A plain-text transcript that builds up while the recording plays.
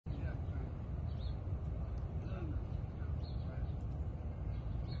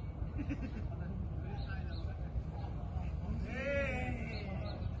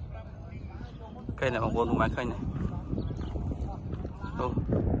cây này bằng vốn ngoài cây này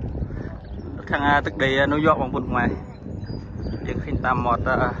thằng tức đi New York bằng vốn ngoài để khi tam một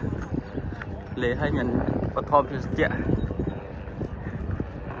lễ hay nhận vật thom thì sẽ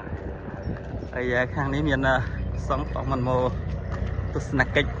ai khangนี้មានសងของมันโมទស្សន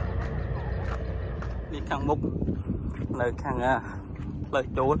កិច្ចនេះខាងមុខនៅខាងផ្លូវ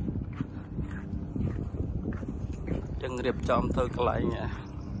ចូលចឹងរៀបចំធ្វើកន្លែង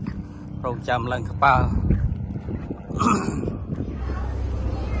រងចាំឡើងកប៉ាល់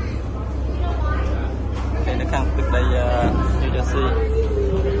ហើយនៅខាងទឹកដី New Jersey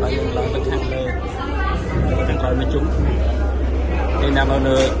ហើយយើងឡើងទៅខាងលើខាងក្រោយមកជុំគេនាំ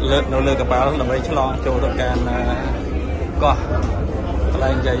នៅលើកប៉ាល់ដើម្បីឆ្លងចូលទៅកាន់កោះកន្លែ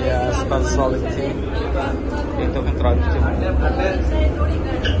ងយាយ Sponsority យើងទៅខាងក្រោយមកជុំ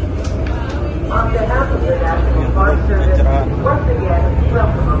On behalf of the National Park Service, once again,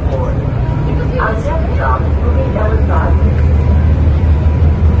 welcome aboard. Our next stop will be Ellis Island.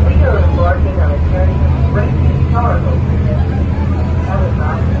 We are embarking on a journey of great historical significance. Ellis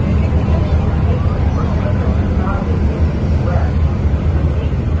Island is English for Central and West,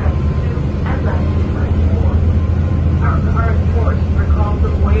 1892 and 1994. Our current course recalls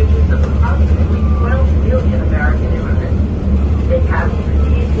the voyages of approximately 12 million American immigrants. They captured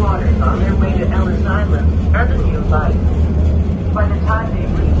these waters on their way to Ellis Island and a new life. By the time they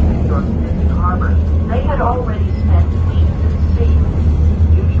reached New York City Harbor, they had already spent weeks at sea,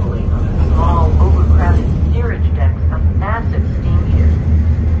 usually on the small, overcrowded steerage decks of massive steamships.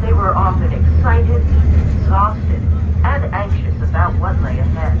 They were often excited, exhausted, and anxious about what lay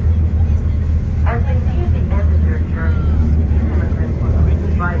ahead. As they neared the end of their journey, immigrants were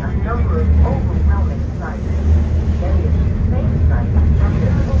greeted by a number of overwhelming sights. Many of these same sights are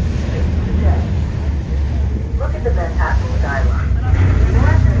visible to today. Look at the Manhattan skyline.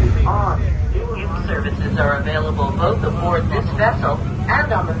 Massive awe-inspiring services are available both aboard this vessel and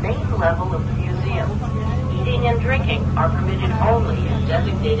on the main level of the museum. Eating and drinking are permitted only in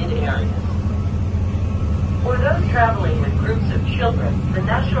designated areas. For those traveling with groups of children, the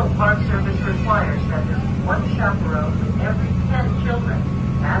National Park Service requires that there be one chaperone for every 10 children,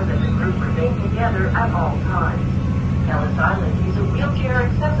 and that the group remain together at all times. Ellis Island is a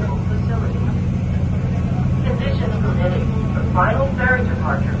wheelchair-accessible facility. Conditions permitting, the final ferry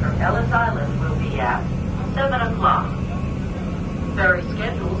departure from Ellis Island will be at 7 o'clock. Ferry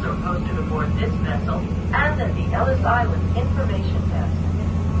schedules are posted aboard this vessel and at the Ellis Island Information Desk.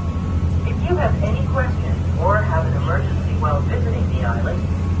 If you have any questions or have an emergency while visiting the island,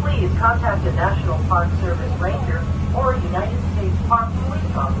 please contact a National Park Service ranger or a United States Park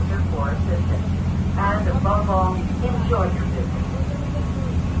Police officer for assistance. And above all, enjoy your visit.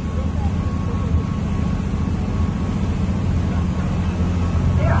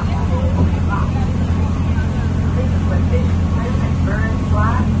 There are places where fish swim and birds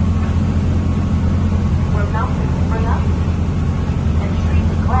fly, where mountains spring up, and trees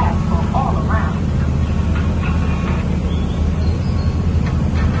of grass grow all around.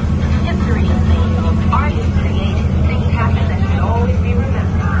 History is made, art is created, things happen that should always be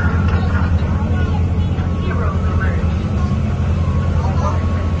remembered. Heroes emerge. A woman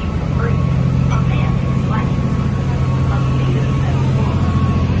that keeps free. A man who's light. A leader that's full.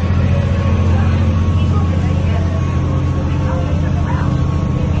 People that together become as a crowd.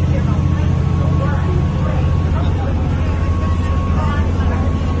 Make their own place to run, play,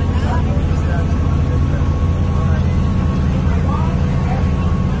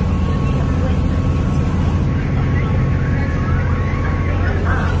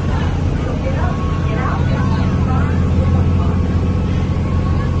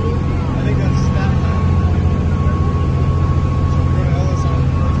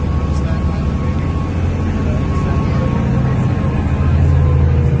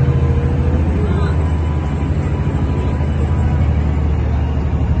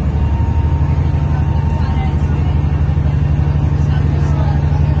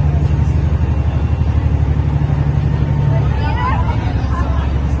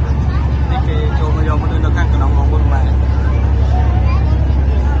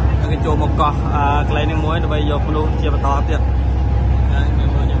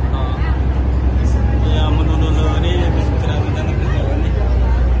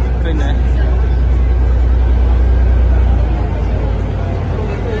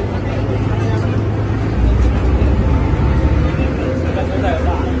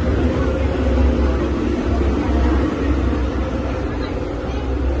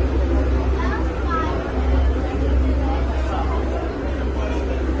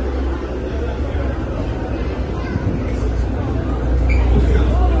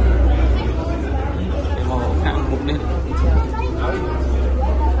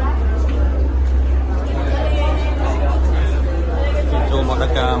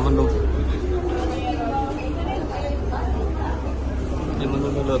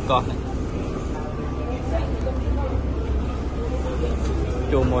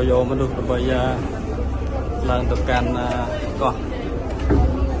 chùa mùa vô mới được bây giờ lần tập can có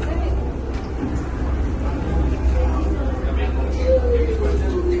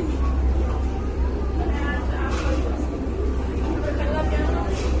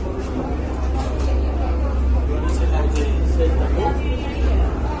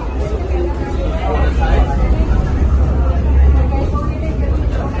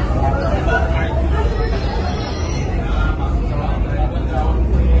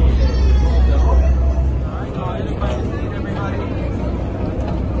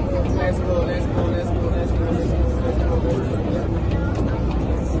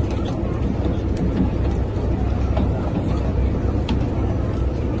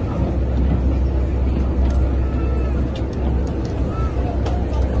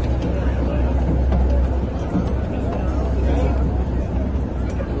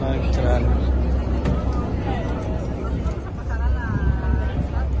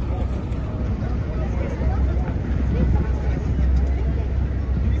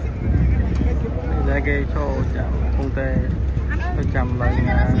cái chỗ chạm công tê tôi chạm lần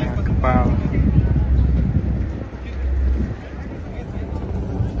vào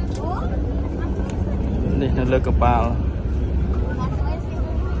đây là lơ cặp bao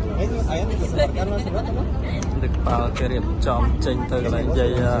được bao cái điểm chọn trên từ cái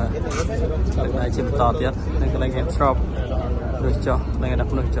dây cái này chìm to tiết nên cái này get drop được cho này đặt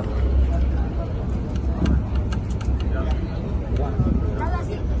được cho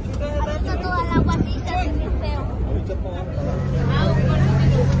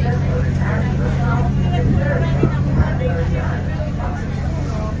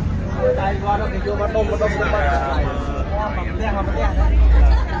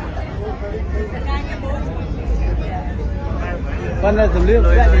con là dùm liêu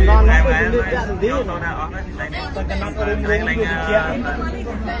lại thì ngon lắm, dùm liêu lại tí rồi. Con cái nắp có đêm lên được kia.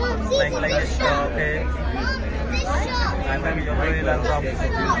 ok anh đang dùng đây là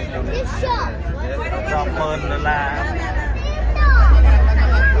rong hơn là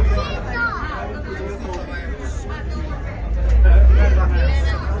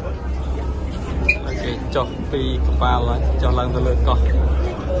ok cho pi cặp ba lại cho lần tới lượt con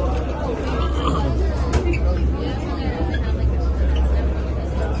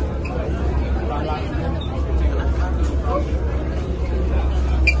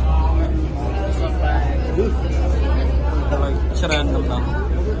Charan năm năm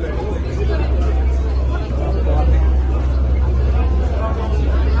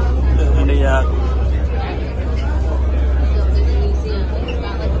đi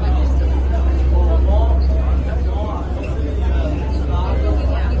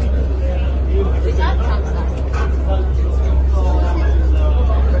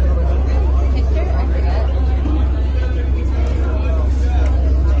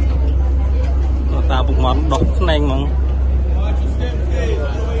ta bụng món độc này mong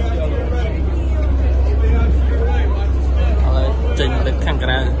trình được khăn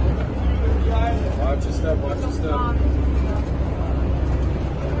cả watch your step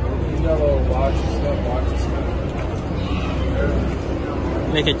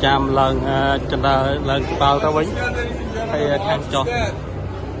này cái chạm lần chân là lần bao tao bánh hay khăn cho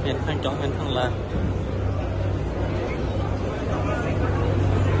hiện khăn cho hiện khăn là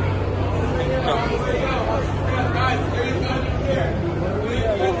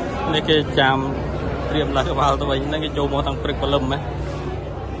này cái chạm riêng là cái vào tao bánh cái chỗ một thằng frick balloon ấy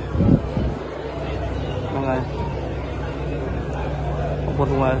mọi người một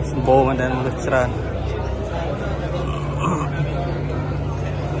ngoài bồ mà đang được sờn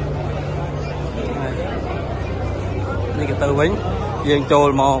này cái tàu bánh riêng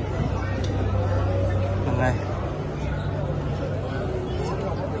trôi một này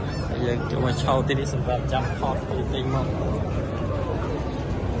riêng chỗ mà sau thì đi xem vào trăm hot thì tinh mà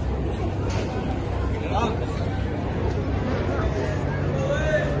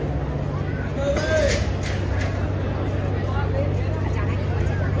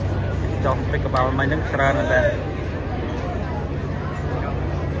cho cái bao máy nâng ra nè đây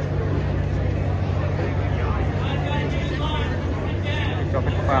cho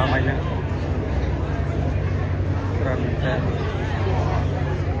cái bao máy nâng ra nè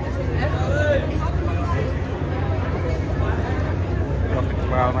cho cái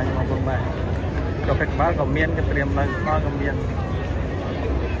bao máy mà con này cho cái bao còn miên cái tiệm này bao còn miên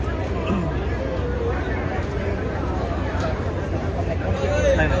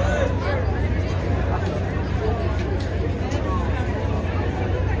này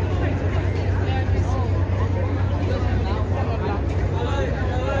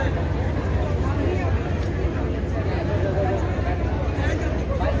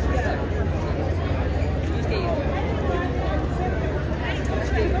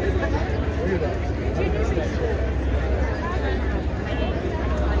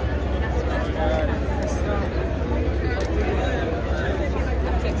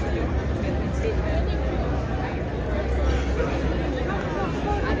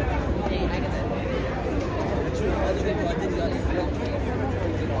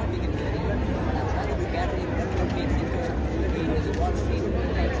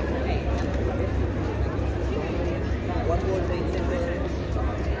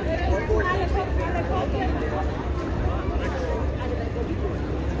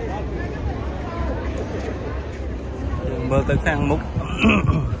tới khang múc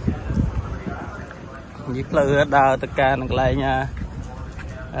như plơ đào tất cả những cái nha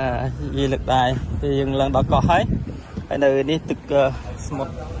gì lực đài thì dừng lần đó có hết cái nơi đi thực một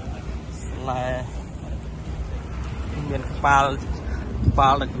là miền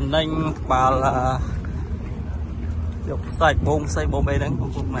ba là nênh ba là dục xây bông đây đang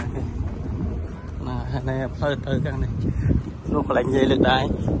không này này phơi từ cái này lúc lại gì lực đài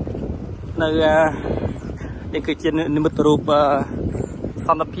nơi đâyคือជានិមិត្តរូបស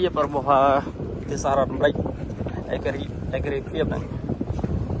ន្តិភាពរបស់ទីសាររដ្ឋអាមេរិកឯករាជ្យភាពហ្នឹង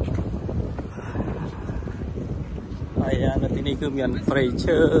ហើយនៅទីនេះគឺមានព្រៃ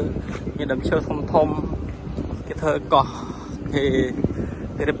ឈើមានដើមឈើធំគេធ្វើកោះគេ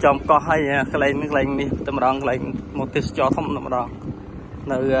រៀបចំកោះហើយកន្លែងនេះតែម្ដងកន្លែងមកទេសចរធំតែម្ដង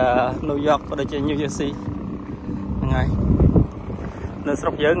នៅញូវយ៉កក៏ដូចជាញូវយេស៊ីហ្នឹងហើយនៅស្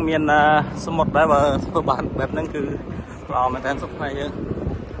រុកយើងមានសមុទ្រដែរបើធ្វើបានបែបហ្នឹងគឺល្អមែនតើស្រុកខ្មែរយើង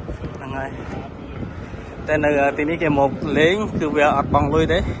ហ្នឹងហើយតែនៅទីនេះគេមកលេងគឺវាអត់បង់លុយ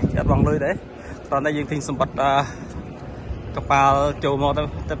ទេគ្រាន់តែយើងទិញសម្បត្តិកប៉ាល់ចូលមក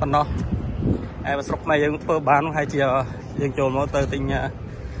ទៅប៉ុណ្ណោះហើយបើស្រុកខ្មែរយើងធ្វើបានហើយជាយើងចូលមកទៅទិញ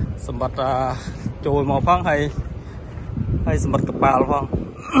សម្បត្តិចូលមកផងហើយសម្បត្តិកប៉ាល់ផង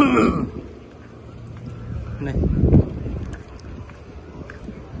នេះ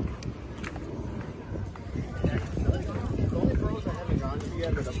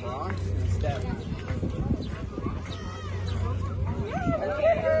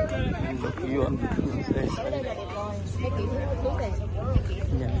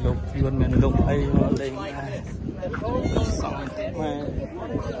លោកយួនមានលោកអីមកលេងសង់មក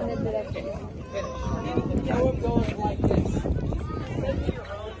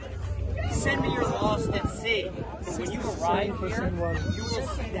Send me your lost at sea. When you arrive here, you will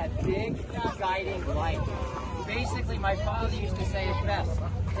see that big guiding light. Basically, my father used to say it best.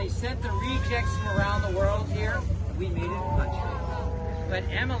 They sent the rejects from around the world here. We made it a country. But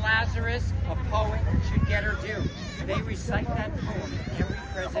Emma Lazarus, a poet, should get her due. They recite that poem at every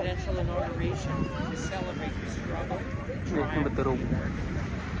presidential inauguration to celebrate the struggle.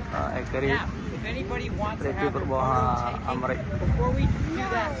 Now, if anybody wants to have their photo taken, before we do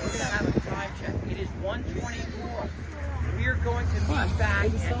that, we're going to have a time check. It is 1:24. We are going to meet back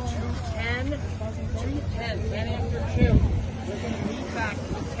at 2:10. 10 after 2. We're going to meet back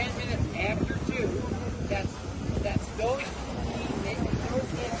 10 minutes after 2. That's those.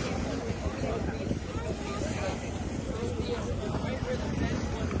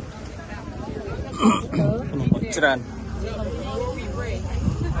ច្រើន Before we break, I'm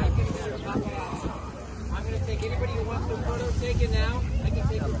going to take anybody who wants their photo taken now. I can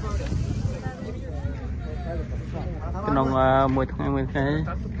take your photo. ក្នុងមួយថ្ងៃ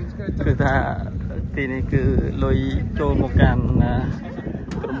គឺថាទីនេះគឺលុយចូលមកកាន់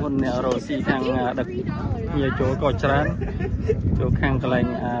ក្រុមហ៊ុនអ្នករ៉ូស៊ីខាងដឹកញាចូលក៏ច្រើនចូលខាងកន្លែង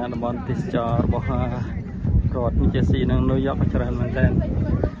តំបន់ទេសចររបស់រដ្ឋញូវយេស៊ីនិងញូវយ៉កក៏ច្រើនមែនតើ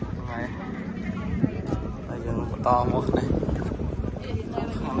ហើយយើងបន្តមកនេះ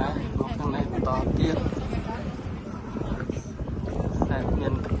ខាងនេះបន្តទៀតតែមា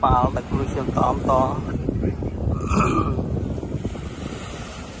នកប៉ាល់ដឹកលុយជាតត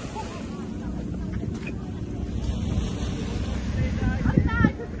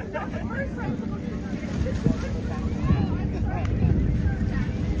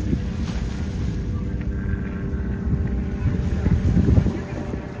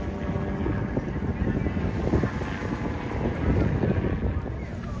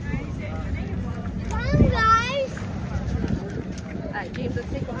James, let's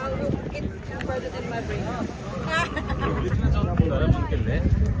take a look. It's further than my brain.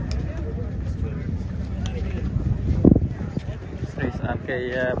 Cái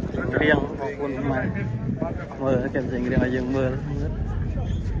riêng con mà mưa kẹp trình riêng ở dương mưa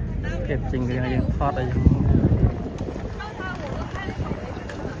kẹp trình riêng ở dương thoát ở dương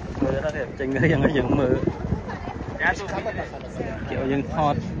mưa đó kẹp trình riêng ở dương mưa kiểu dương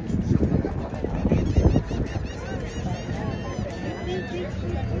thoát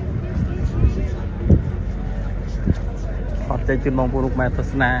thoát chơi chuyên mong phụ lục mẹ thật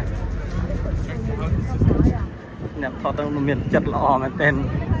na nhập thoát nó miền chất lọ mà tên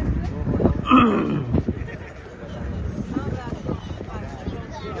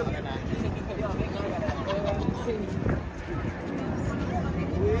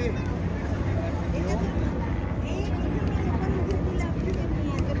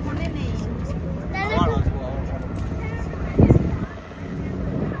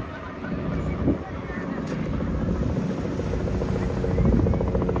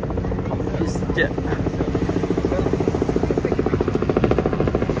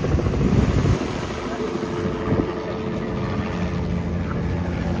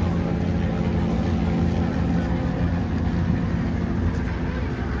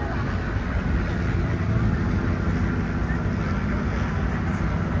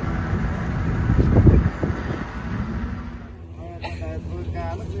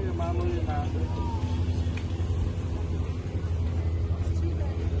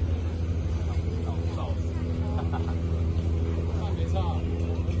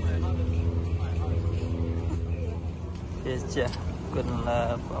phía chia cần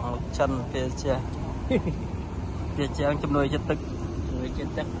là bằng chân phía chia phía chia chấm nuôi chất tức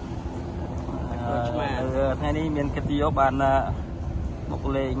thay đi miền cái tiêu bàn một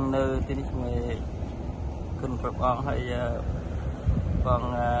lên nơi thì người cần phải bằng hay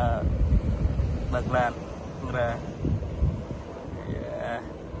bằng bạc lan ra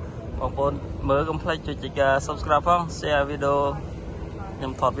bóng bồn mới công khai cho chị subscribe không share video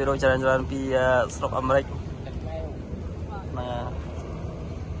nhằm thoát video jalan-jalan di South America mà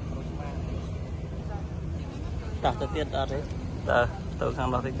đặt từ tiết ở đấy từ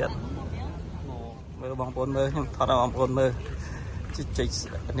khang đó thì kết mơ bóng bồn mơ nhưng thoát ra bóng bồn mơ chị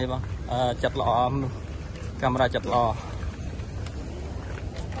này bằng chặt lọ camera chặt lọ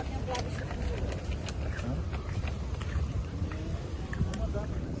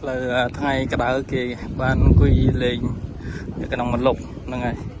là thay cái đá kia ban quy lên cái nòng một lục nó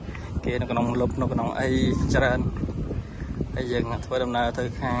ngay kia nó còn nòng một lục nó còn nòng ai tràn ai dừng thôi đâm nào tới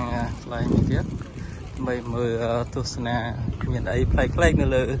hàng lại như thế mấy mười tu sna miền ấy play nữa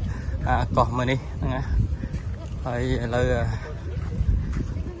là cỏ mà đi ngay phải là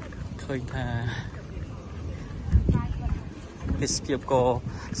khơi thà cái skip cô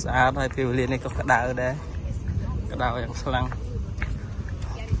xã thay phiêu liền này có cái đá ở đây cái đá yang selang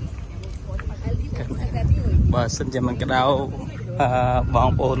và xin chào mừng cái đào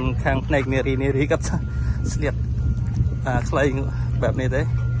bóng bồn khang này neri cắt sliệt clayแบบนี้đấy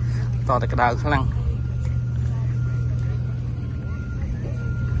ต่อแต่กระดาษข้างล่าง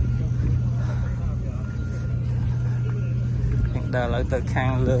ดาวเลยtừ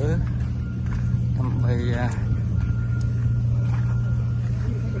khang lửaทำไป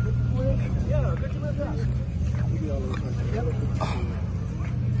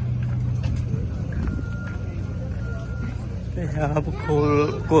một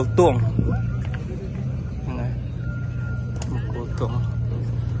cuộc tuồng này một cuộc tuồng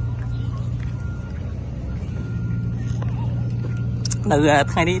từ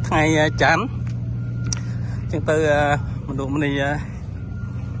thay đi thay chán chân từ mình đủ mình đi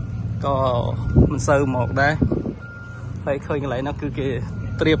có mình sơ một đây phải khơi như lại nó cứ kì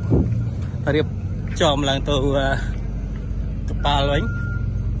triệp chòm là từ ba lấy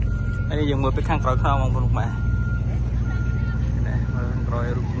đây dùng một cái khăn cỏ không một mà rồi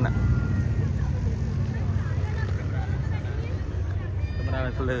rụt nặng camera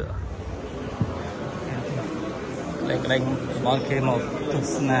này lửa lên món kia một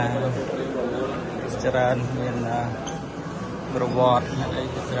sna jalan miền robot này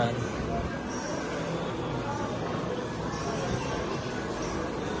jalan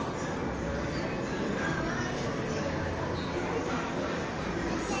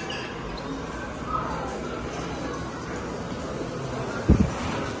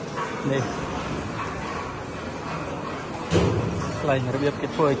đây lại nó biết cái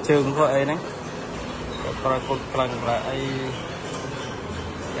phơi trường của ấy đấy còn cột phẳng lại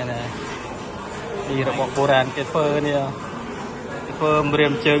cái này đi được bộ đàn cái phơi này cái phơi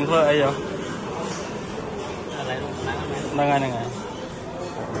mềm trường của ấy rồi đang ngày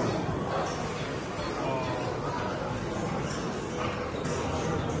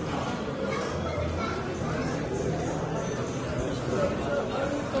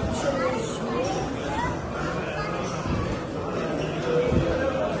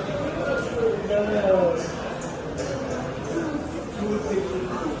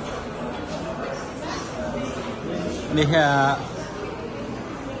นี่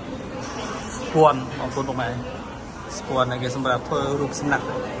สปอนของคนตรงไหนสปอนอะไรสำหรับเพื่อรูปสำนัก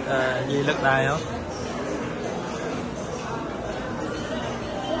ยีเลือกได้เหรอ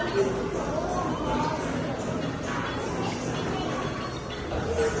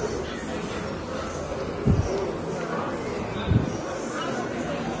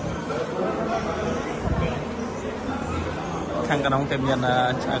ข้างกระน้องเต็มยัน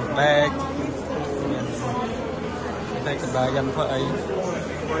ฉากแรกđây là bài dân phải ấy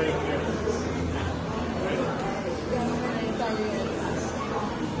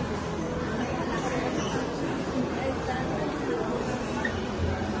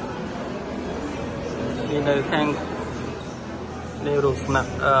đi nơi khang nêu được nặng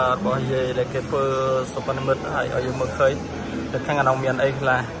bỏ về để cái phơ sập anh mất hay ở dưới mực khơi được khang anh ông miền ấy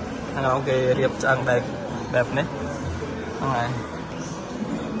là khang ông cái điệp trang đẹp đấy này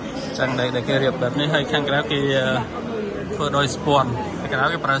trang đây để cái điệp đẹp này hay khang cái phơ đôi spawn cái đó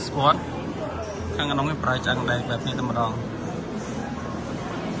cái price spawn khang anh ông cái price trang đây đẹp như thế mà đòn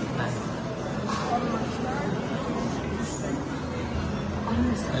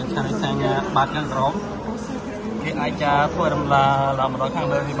khang bát cái róm cái ai cha thôi là làm nó khang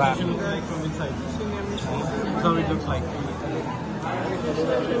đơn thì bạn So it looks like.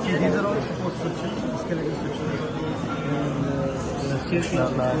 See, these are all supposed structures, skeleton structures. And the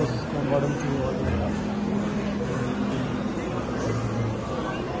staircase goes from bottom to all the way up.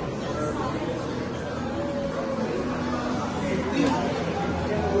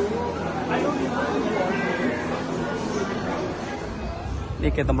 đi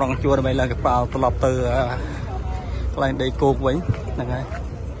cái tầm rong chua đây là cái bao tập lọp từ lại đây cô với là ngay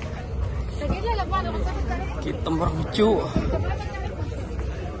cái tầm rong chua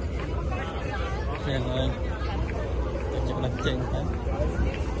xem ơi chụp lập trình đấy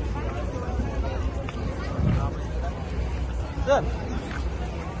good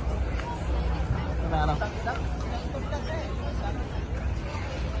nào nào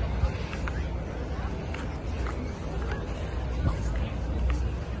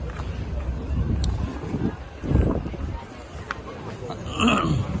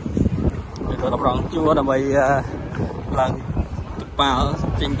tụi tập rong chua là bị lần vào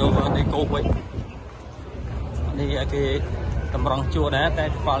trình độ đi cô với đi cái tầm rong chua đó tại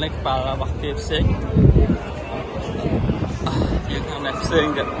vào lấy vào bạc tiệp xích việc hàng này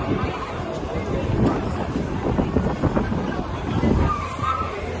xuyên được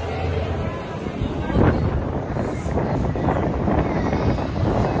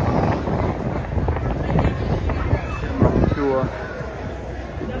chua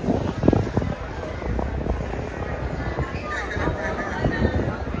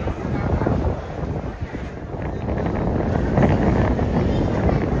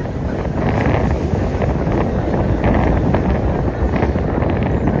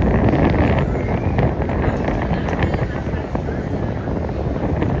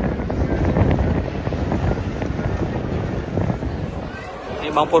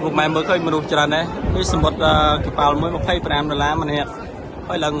bóng phồn một mẹ mới khơi mà đủ tràn đấy với sầm một cái bao mới một $1 mà nè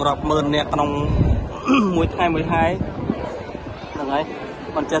hơi là ngọc mờn nè trong 12 là ngay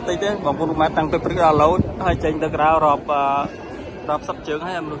còn chết đấy bóng phồn một mẹ tăng tới rất lâu hơi chênh được ra rọp sắp chướng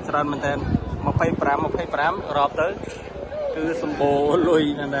hay em đủ tràn mình tên $1 rọp tới cứ sầm bồ lùi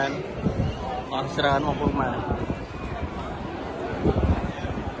nè còn tràn bóng phồn mà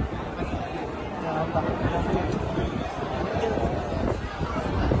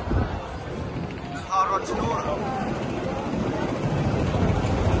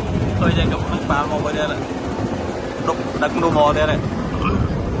thôi giờ cũng không bán một bên đây là đục đặt đồ mò đây này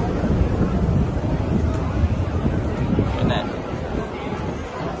cái này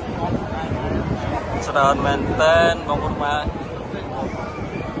sơn men tên bông bông mà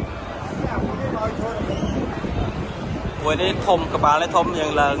buổi đi thùng các bạn lấy thùng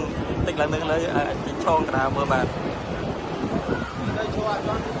những lần tích lần nữa lấy chỉ cho cả mưa bạn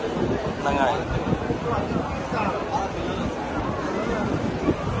là ngày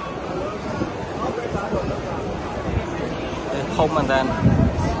không mà đàn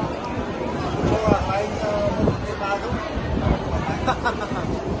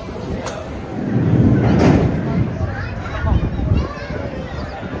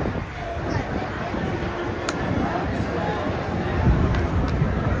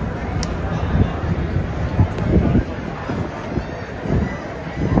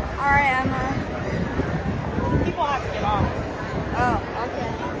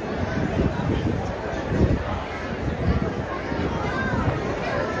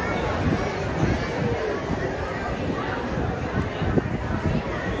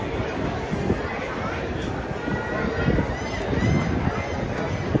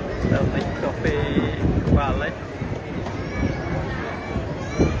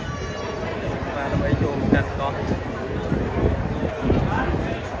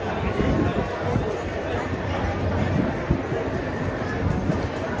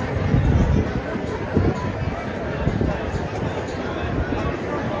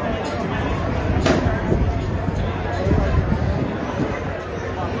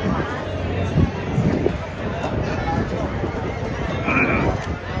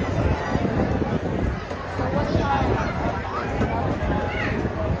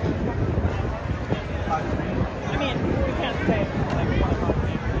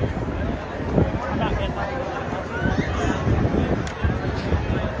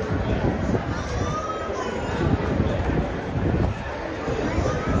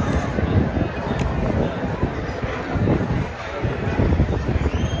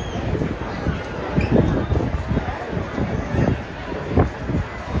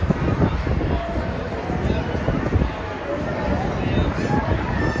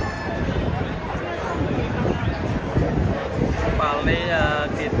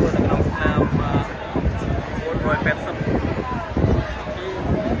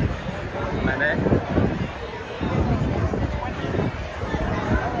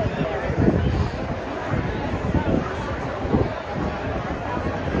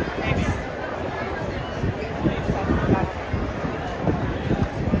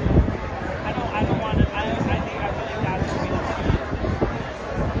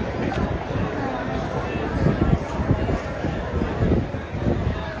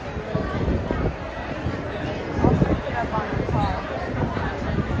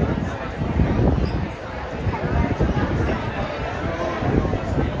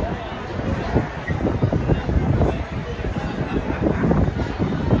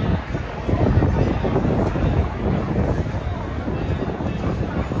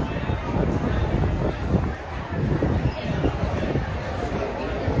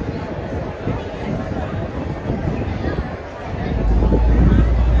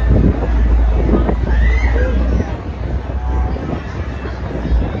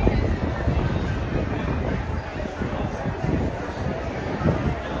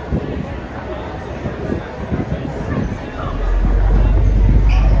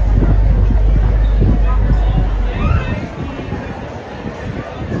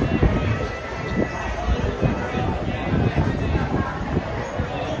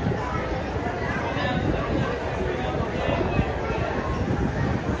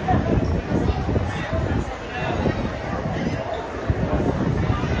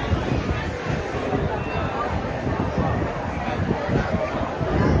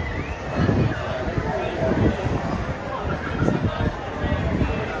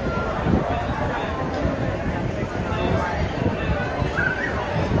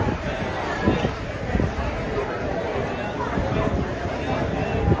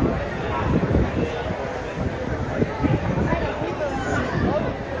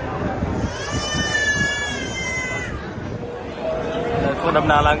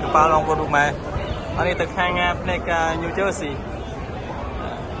là cái ba long của đụng mày anh ấy từ khai nghe này cả New Jersey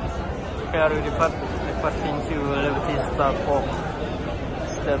cái rồi đi phát into Liberty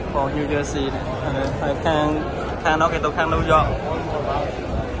State for New Jersey này khang nó cái tàu khang New York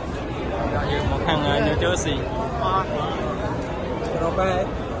một khang New Jersey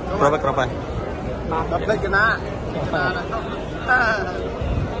rồi đập lên cái ná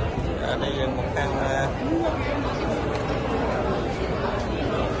đây là một khang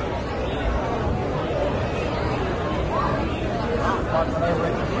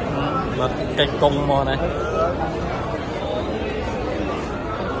cây cung mò này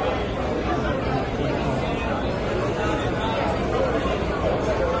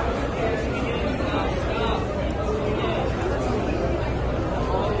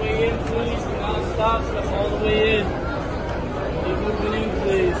Stop all the way in. Keep moving in,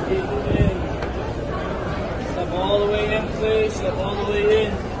 please. Keep moving in. Step all the way in, please. Step all the way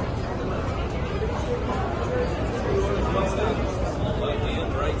in.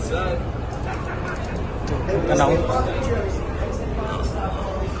 Right side. cái nóng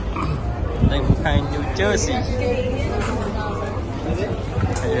đây một khang New Jersey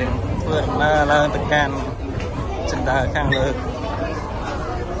thì vượt là tất cả chân đá khang lớn.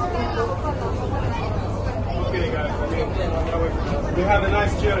 We have a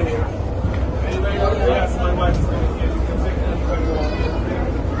nice journey here. Anybody else? Yes, my wife is going to give you consecutive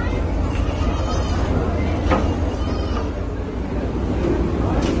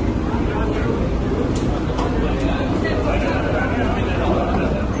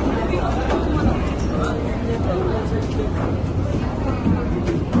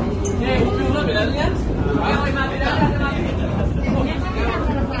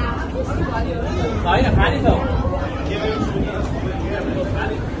Đấy là khá đi thôi.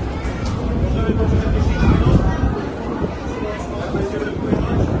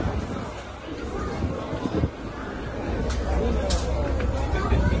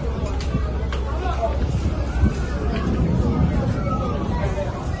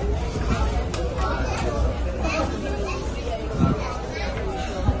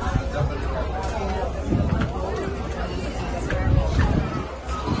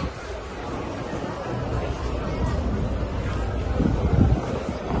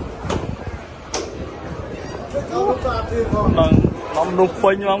 Nó đục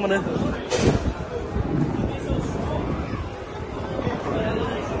phênh mà đây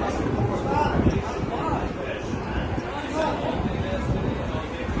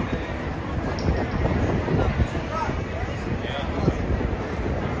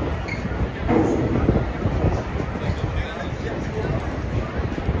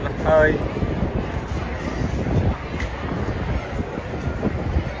hơi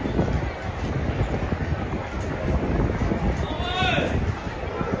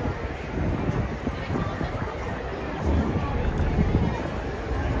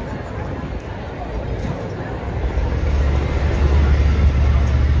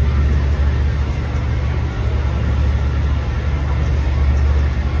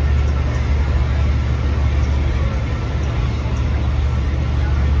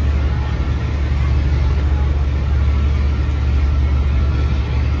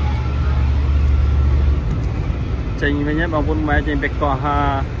trình với nhé bằng quân máy trên bạch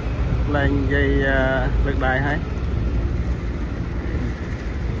cỏ lên dây lực đài hay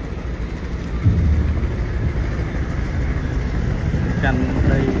cành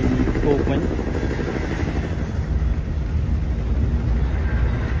đây cuộc mình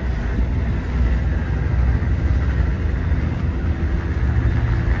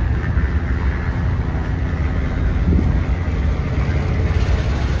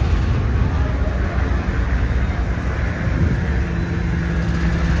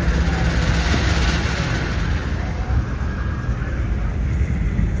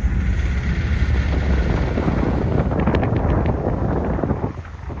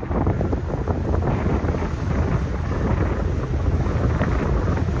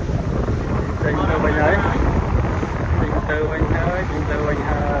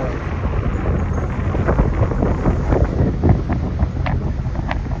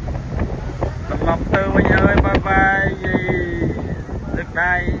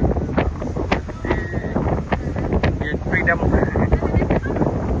đây freedom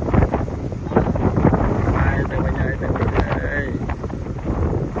ai từ bên này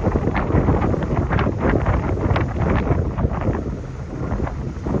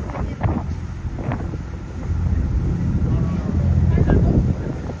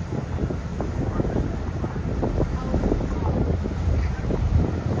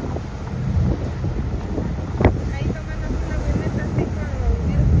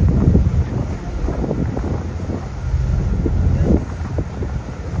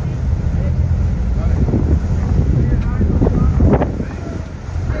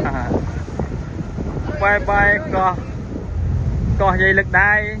Coppyright By có dây lực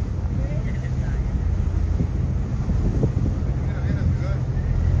đai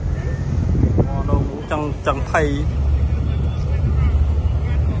nó chẳng thấy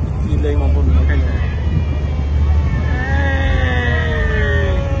đi lên mà buồn cái này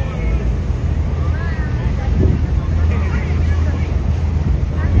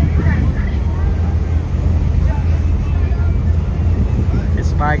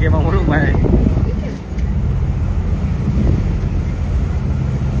bài kia mong lúc này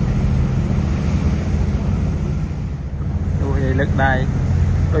ui lực đài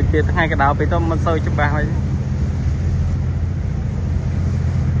đôi kia hai cái đảo bị tôm mình sôi chụp bài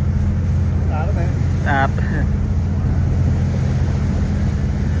à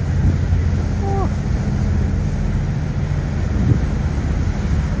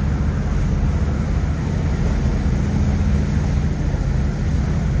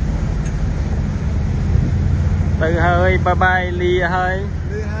từ hơi bye bye ly hơi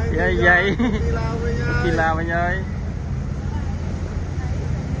dây dây khi làm anh ơi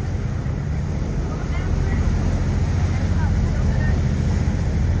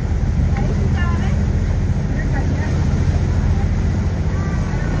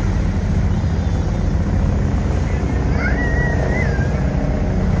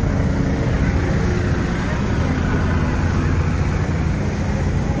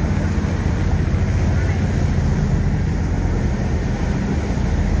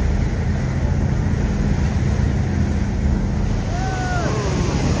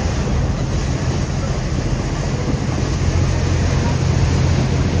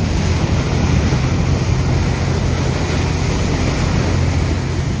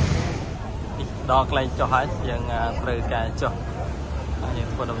đo cái cho hết dần từ cái cho những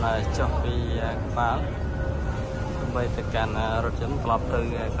phần đồng này cho đi phá bây từ càn rồi chấm lọp từ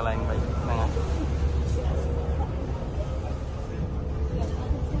cái lạnh vậy nè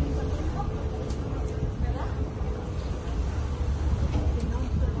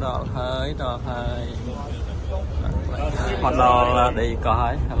đo hơi mặt đo là đi có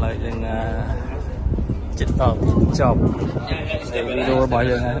hết lại dần chỉnh tàu chọc video bao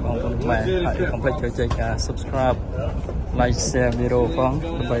giờ này bằng phần mẹ hãy complete cho kênh subscribe like share video phong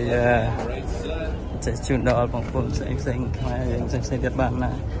bây giờ sẽ chuyển đó bằng phần xanh Việt Nam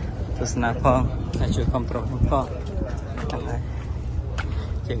này tôi snap phong hãy chuyển control phong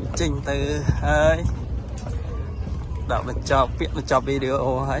chỉnh trình từ ơi đạo mình cho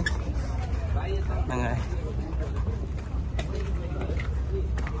video ấy này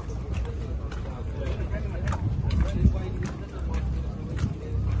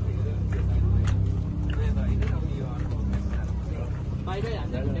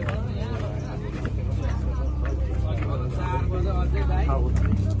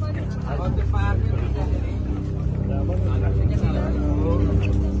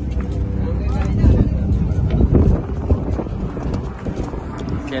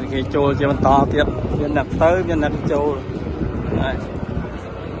cái trôi cho mình to tiếp viên đặt tới viên đặt trôi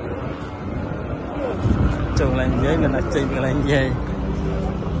trôi lên dưới mình đặt trình lên dây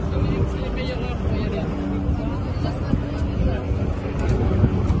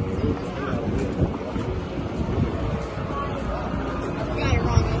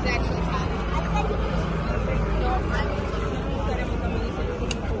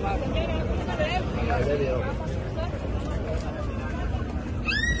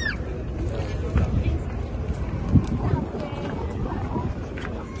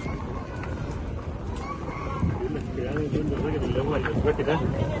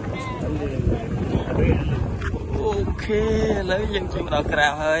ok lấy dân chuyện một đầu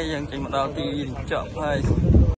cào hơi dân chuyện một đầu thì chọn hơi